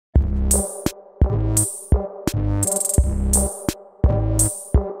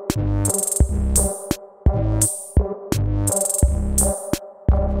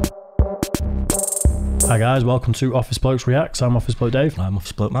Hi guys, welcome to Office Blokes Reacts. I'm Office Bloke Dave. I'm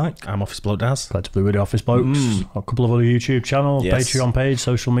Office Bloke Mike. I'm Office Bloke Daz. Glad to be with you, Office Blokes. A couple of other YouTube channels, Patreon page,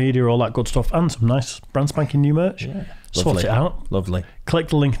 social media, all that good stuff, and some nice brand spanking new merch. Yeah, sort it out. Lovely. Click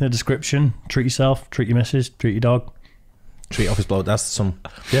the link in the description. Treat yourself, treat your missus, treat your dog. Treat Office Bloke Daz to some.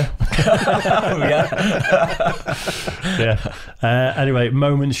 Yeah. Yeah. Anyway,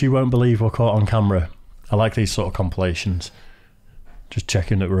 moments you won't believe were caught on camera. I like these sort of compilations. Just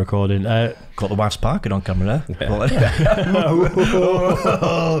checking that we're recording. Got the wife's parking on camera there. Yeah. No,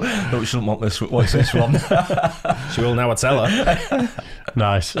 we shouldn't want this. What's this one? She will now tell her.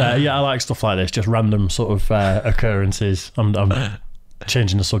 Nice. Yeah, I like stuff like this. Just random sort of occurrences. I'm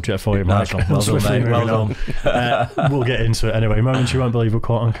changing the subject for you, Mike. Well done, mate. Well done. We'll get into it anyway. Moments you won't believe were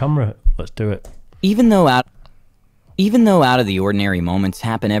caught on camera. Let's do it. Even though out of the ordinary moments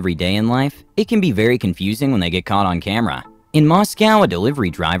happen every day in life, it can be very confusing when they get caught on camera. In Moscow, a delivery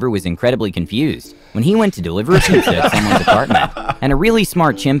driver was incredibly confused when he went to deliver a pizza at someone's apartment, and a really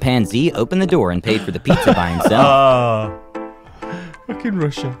smart chimpanzee opened the door and paid for the pizza by himself. Fucking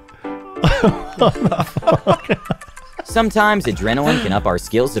Russia. Sometimes adrenaline can up our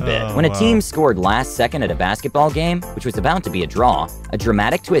skills a bit. When a team scored last second at a basketball game, which was about to be a draw, a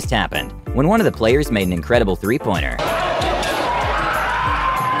dramatic twist happened when one of the players made an incredible three-pointer.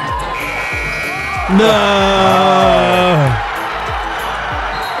 No!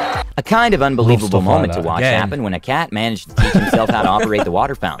 A kind of unbelievable moment to watch happen when a cat managed to teach himself how to operate the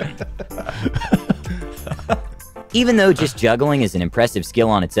water fountain. Even though just juggling is an impressive skill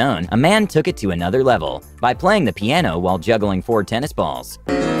on its own, a man took it to another level by playing the piano while juggling 4 tennis balls.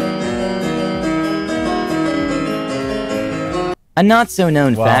 A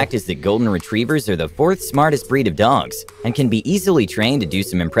not-so-known fact is that golden retrievers are the 4th smartest breed of dogs and can be easily trained to do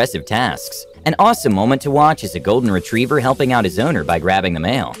some impressive tasks. An awesome moment to watch is a golden retriever helping out his owner by grabbing the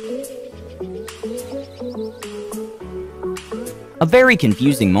mail. A very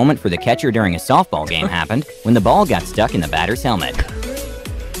confusing moment for the catcher during a softball game happened when the ball got stuck in the batter's helmet.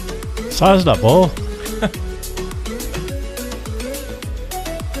 Size that ball.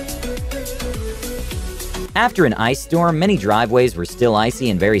 After an ice storm, many driveways were still icy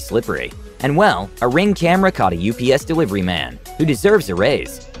and very slippery. And well, a Ring camera caught a UPS delivery man, who deserves a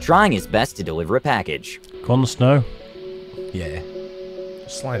raise, trying his best to deliver a package. Go on the snow. Yeah.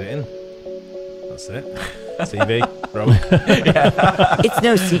 Just slide it in. That's it. TV. It's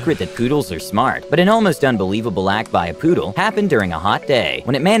no secret that poodles are smart, but an almost unbelievable act by a poodle happened during a hot day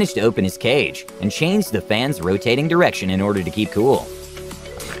when it managed to open his cage and change the fan's rotating direction in order to keep cool.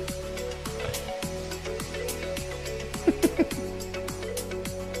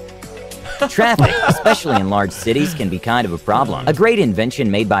 Traffic, especially in large cities, can be kind of a problem. A great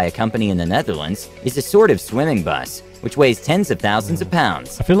invention made by a company in the Netherlands is a sort of swimming bus, which weighs tens of thousands of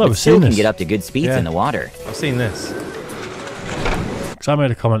pounds. I feel like but we've still seen can this. get up to good speeds in the water. I've seen this. Because I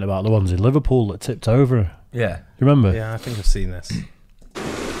made a comment about the ones in Liverpool that tipped over. Yeah. You remember? Yeah, I think I've seen this.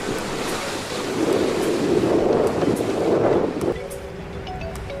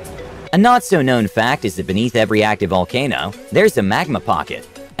 A not-so-known fact is that beneath every active volcano, there's a magma pocket.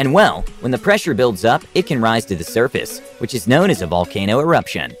 And well, when the pressure builds up, it can rise to the surface, which is known as a volcano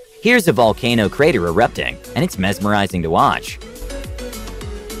eruption. Here's a volcano crater erupting, and it's mesmerizing to watch.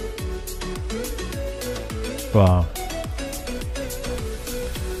 Wow.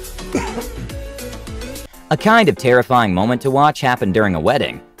 A kind of terrifying moment to watch happened during a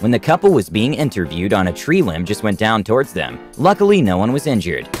wedding, when the couple was being interviewed on a tree limb just went down towards them. Luckily, no one was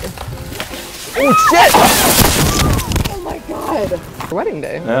injured. Oh shit! Oh my god. Wedding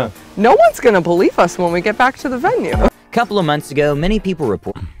day. Yeah. No one's gonna believe us when we get back to the venue. A couple of months ago, many people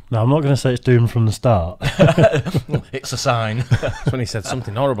reported. No, I'm not going to say it's doomed from the start. It's a sign. That's when he said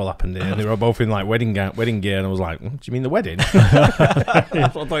something horrible happened here. They were both in like wedding gear, and I was like, do you mean the wedding? That's what I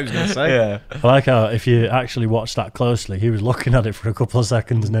thought he was going to say. Yeah. I like how if you actually watch that closely, he was looking at it for a couple of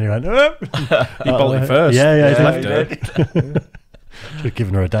seconds and then he went, oh! He bolted first. Yeah, he left her. Just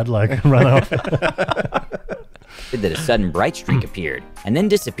giving her a dead leg and ran off. that a sudden bright streak appeared and then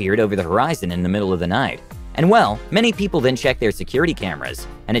disappeared over the horizon in the middle of the night. And well, many people then checked their security cameras,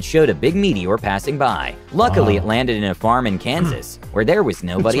 and it showed a big meteor passing by. Luckily, it landed in a farm in Kansas, where there was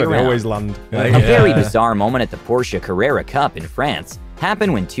nobody That's where around. they always land. A very bizarre moment at the Porsche Carrera Cup in France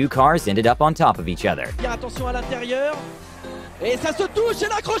happened when 2 cars ended up on top of each other. Attention à l'intérieur. Et ça se touche, et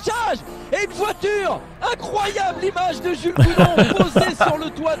l'accrochage. Et une voiture. Incroyable image de Jules Boudon posée sur le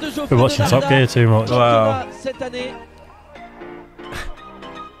toit de Geoffrey. We're watching Top Gear too much. Wow. Cette année.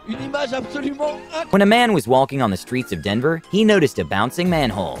 Une image absolument incroyable. When a man was walking on the streets of Denver, he noticed a bouncing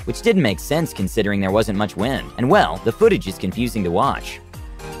manhole, which didn't make sense considering there wasn't much wind. And well, the footage is confusing to watch.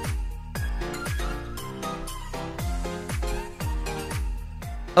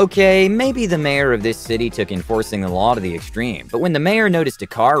 Okay, maybe the mayor of this city took enforcing the law to the extreme, but when the mayor noticed a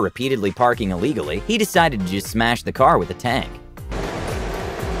car repeatedly parking illegally, he decided to just smash the car with a tank.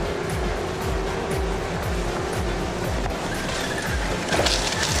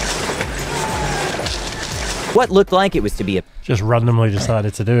 What looked like it was to be a Just randomly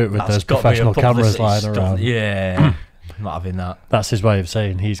decided to do it with those professional cameras lying around. Yeah, I'm not having that. That's his way of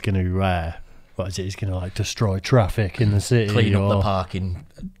saying he's going to, what is it? He's going to like destroy traffic in the city. Clean up the parking.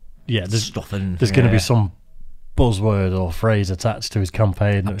 Yeah, Stuff and there's going to be some buzzword or phrase attached to his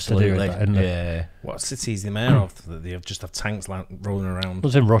campaign that's to do with that, isn't it? Yeah. What city is the mayor of that they just have tanks rolling around? Well,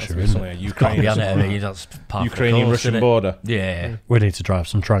 it's in Russia, isn't it? Ukraine, That's part of the Ukrainian course, Russian isn't it? border. Yeah. We need to drive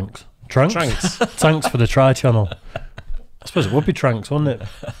some tranks. Tranks? Tranks. Tanks for the Tri-Channel. I suppose it would be tranks, wouldn't it?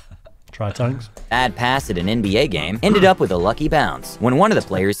 Tri-tanks. bad pass at an NBA game ended up with a lucky bounce when one of the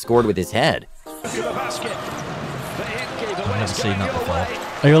players scored with his head. I've never seen that before.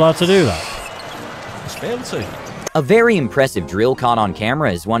 Are you allowed to do that? Must be able to. A very impressive drill caught on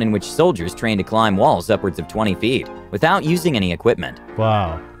camera is one in which soldiers train to climb walls upwards of 20 feet without using any equipment.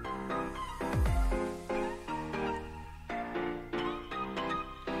 Wow.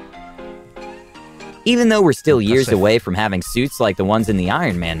 Even though we're still years away from having suits like the ones in the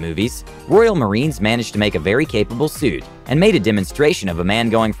Iron Man movies, Royal Marines managed to make a very capable suit and made a demonstration of a man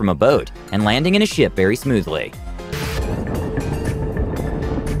going from a boat and landing in a ship very smoothly.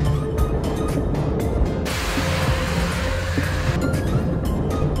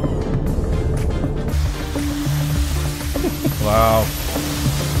 Wow.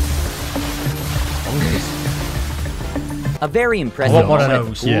 A very impressive one of moment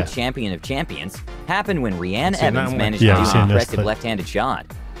those, at the yeah. pool champion of champions happened when Rhiannon Seen that Evans one? managed Yeah, to I've do seen an this impressive clip. left-handed shot.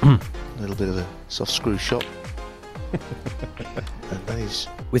 A little bit of a soft screw shot. And then he's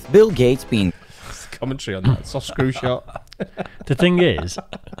With Bill Gates being Commentary on that soft screw shot. The thing is,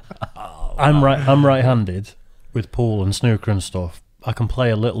 I'm right-handed with pool and snooker and stuff. I can play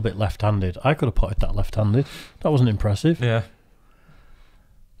a little bit left-handed. I could have potted that left-handed. That wasn't impressive. Yeah.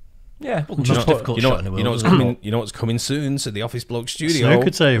 Yeah, well, Just most put- difficult You know, shot in the world. you know what's isn't it? coming. You know what's coming soon to the Office Blokes studio.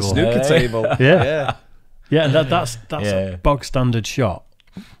 Snooker table. Snooker table. Yeah. Yeah, and that's Yeah. a bog standard shot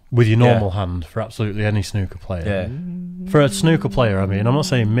with your normal hand for absolutely any snooker player. Yeah. For a snooker player, I mean, I'm not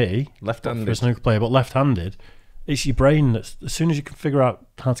saying me, for a Left-handed. snooker player, but left-handed, it's your brain that's, as soon as you can figure out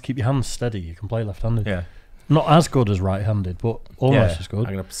how to keep your hands steady, you can play left-handed. Yeah. Not as good as right-handed, but almost Yeah. as good.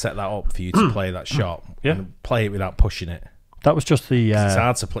 I'm going to set that up for you to play that shot. Yeah. And play it without pushing it. That was just the... It's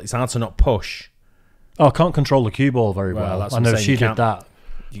hard to play. It's hard to not push. I can't control the cue ball very Well, well. that's I what I'm know saying, she you did can't- that.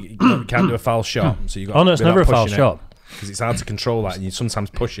 You can't do a foul shot. So you got. Oh, no, it's never a foul shot. Because it's hard to control that, and you sometimes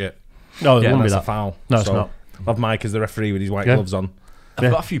push it. No, it Yeah, wouldn't be that's that. a foul. No, it's So, not. I'll have Mike as the referee with his white Yeah. gloves on. I've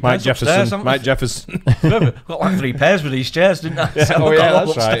got a few pairs Mike upstairs, Jefferson. haven't Mike Jefferson. I've got like 3 pairs with these chairs, didn't I? Oh yeah,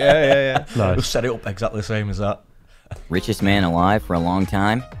 that's right. Yeah. Nice. We'll set it up exactly the same as that. Richest man alive for a long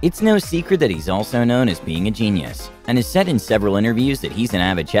time, it's no secret that he's also known as being a genius, and has said in several interviews that he's an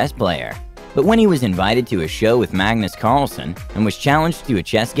avid chess player. But when he was invited to a show with Magnus Carlsen and was challenged to a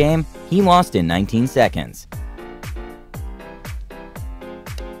chess game, he lost in 19 seconds.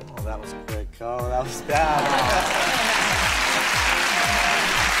 oh, that was a quick call. That was bad.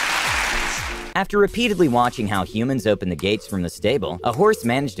 After repeatedly watching how humans open the gates from the stable, a horse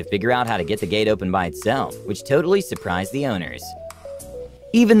managed to figure out how to get the gate open by itself, which totally surprised the owners.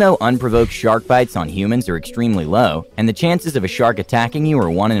 Even though unprovoked shark bites on humans are extremely low, and the chances of a shark attacking you are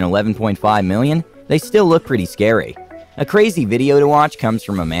 1 in 11.5 million, they still look pretty scary. A crazy video to watch comes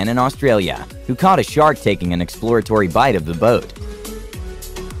from a man in Australia, who caught a shark taking an exploratory bite of the boat.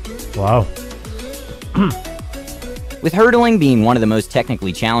 Wow. With hurdling being one of the most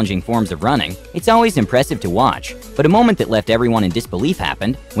technically challenging forms of running, it's always impressive to watch, but a moment that left everyone in disbelief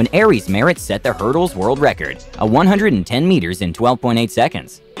happened when Aries Merritt set the hurdles world record, a 110 meters in 12.8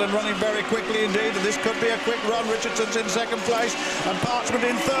 seconds. Running very quickly indeed, and this could be a quick run. Richardson's in second place, and Parchment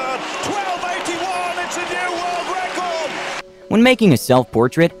in third. 12.81, it's a new world record! When making a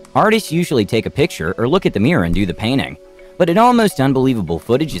self-portrait, artists usually take a picture or look at the mirror and do the painting. But an almost unbelievable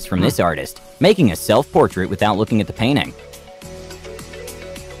footage is from this artist, making a self-portrait without looking at the painting.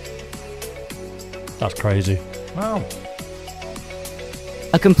 That's crazy. Wow.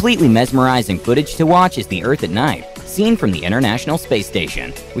 A completely mesmerizing footage to watch is the Earth at night, seen from the International Space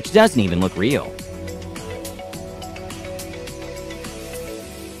Station, which doesn't even look real.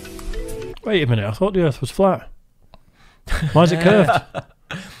 Wait a minute, I thought the Earth was flat. Why is it curved?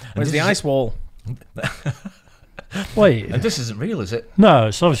 Where's the ice wall? Wait. And this isn't real, is it? No,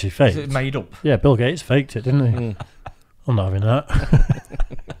 it's obviously Is fake. it made up? Yeah, Bill Gates faked it, didn't he? I'm not having that.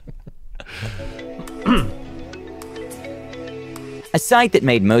 A sight that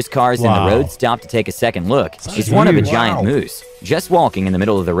made most cars in the road stop to take a second look is one of a giant moose, just walking in the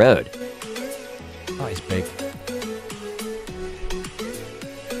middle of the road. That is big.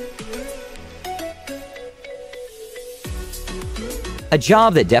 A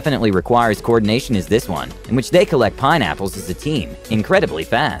job that definitely requires coordination is this one, in which they collect pineapples as a team, incredibly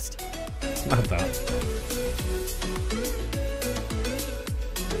fast. Not that.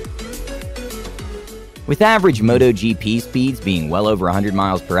 With average MotoGP speeds being well over 100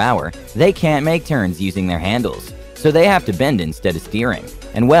 miles per hour, they can't make turns using their handles, so they have to bend instead of steering.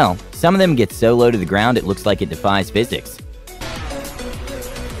 And well, some of them get so low to the ground it looks like it defies physics.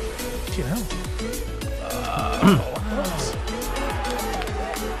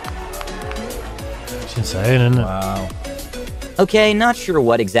 It's insane, isn't it? Wow. Okay, not sure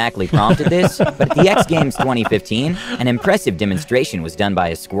what exactly prompted this, but at the X Games 2015, an impressive demonstration was done by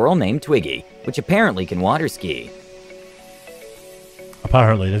a squirrel named Twiggy, which apparently can water ski.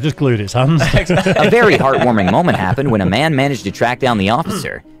 Apparently, they've just glued its hands. A very heartwarming moment happened when a man managed to track down the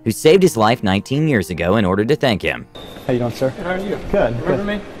officer, who saved his life 19 years ago in order to thank him. How you doing, sir? How are you? Good. Remember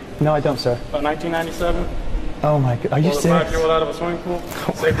me? No, I don't, sir. About 1997? Oh my God, are you serious? 5-year-old out of a swimming pool,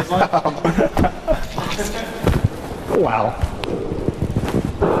 saved his life. Wow.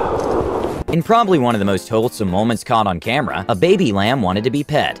 In probably one of the most wholesome moments caught on camera, a baby lamb wanted to be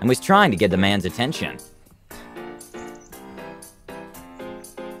pet and was trying to get the man's attention.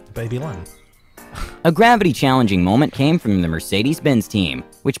 Baby lamb. A gravity-challenging moment came from the Mercedes-Benz team,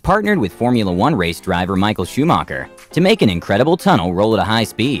 which partnered with Formula One race driver Michael Schumacher to make an incredible tunnel roll at a high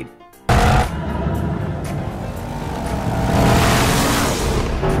speed.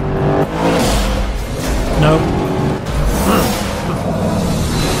 No.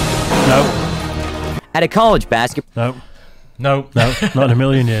 No. At a college basketball... No, not in a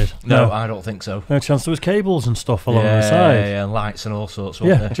million years. No, I don't think so. No chance there was cables and stuff along the side. Yeah, lights and all sorts.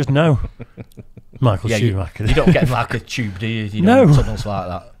 Yeah, just no. Michael Schumacher. You don't get like a tube, do you? You know, tunnels like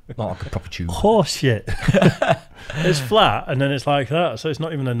that. Not like a proper tube. Horse shit. It's flat and then it's like that, so it's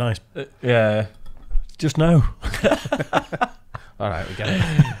not even a nice... yeah. Just no. All right, we get it.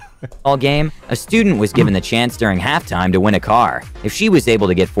 All game, a student was given the chance during halftime to win a car if she was able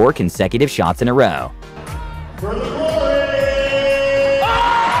to get 4 consecutive shots in a row. 4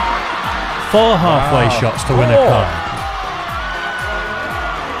 halfway shots to win a car.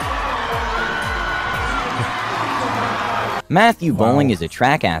 Matthew Bowling is a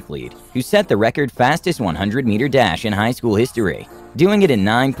track athlete who set the record fastest 100-meter dash in high school history, doing it in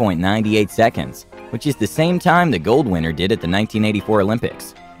 9.98 seconds, which is the same time the gold winner did at the 1984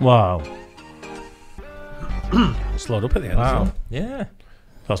 Olympics. Wow. Slowed up at the end. Wow. As well. Yeah.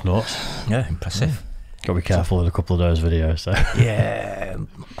 That's nuts. Yeah, impressive. Got to be careful with a couple of those videos. So. Yeah, I'm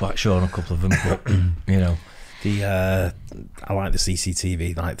not quite sure on a couple of them, but you know. I like the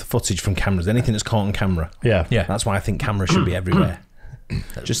CCTV, like the footage from cameras, anything that's caught on camera. Yeah. That's why I think cameras should be everywhere,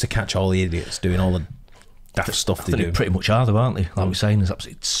 just to catch all the idiots doing all the daft stuff they do. They pretty much are, though, aren't they? Like we're saying, there's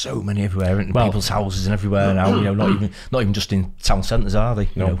absolutely so many everywhere, in people's houses and everywhere now. You know, not even just in town centres, are they?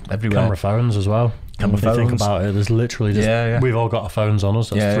 You know, everywhere. Camera phones as well. Camera phones. Think about it. There's literally just we've all got our phones on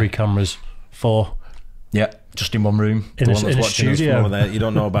us. That's 3 cameras, 4. Yeah, just in one room. In a studio there you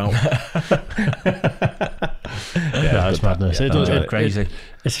don't know about. It's madness. It's crazy.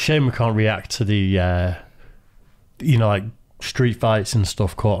 It's a shame we can't react to the, like street fights and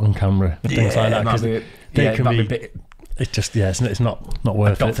stuff caught on camera, and things like that. Because they can be. It's just it's not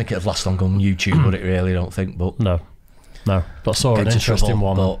worth it. I don't think it'd last long on YouTube, would it? Really, don't think. But no. But I saw an interesting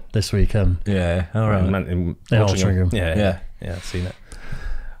one this weekend. Yeah, all right. In Altrincham. Yeah, I've seen it.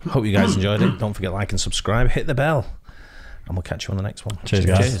 Hope you guys enjoyed it. Don't forget to like and subscribe. Hit the bell, and we'll catch you on the next one. Cheers,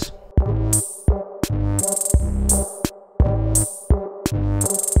 guys. Cheers.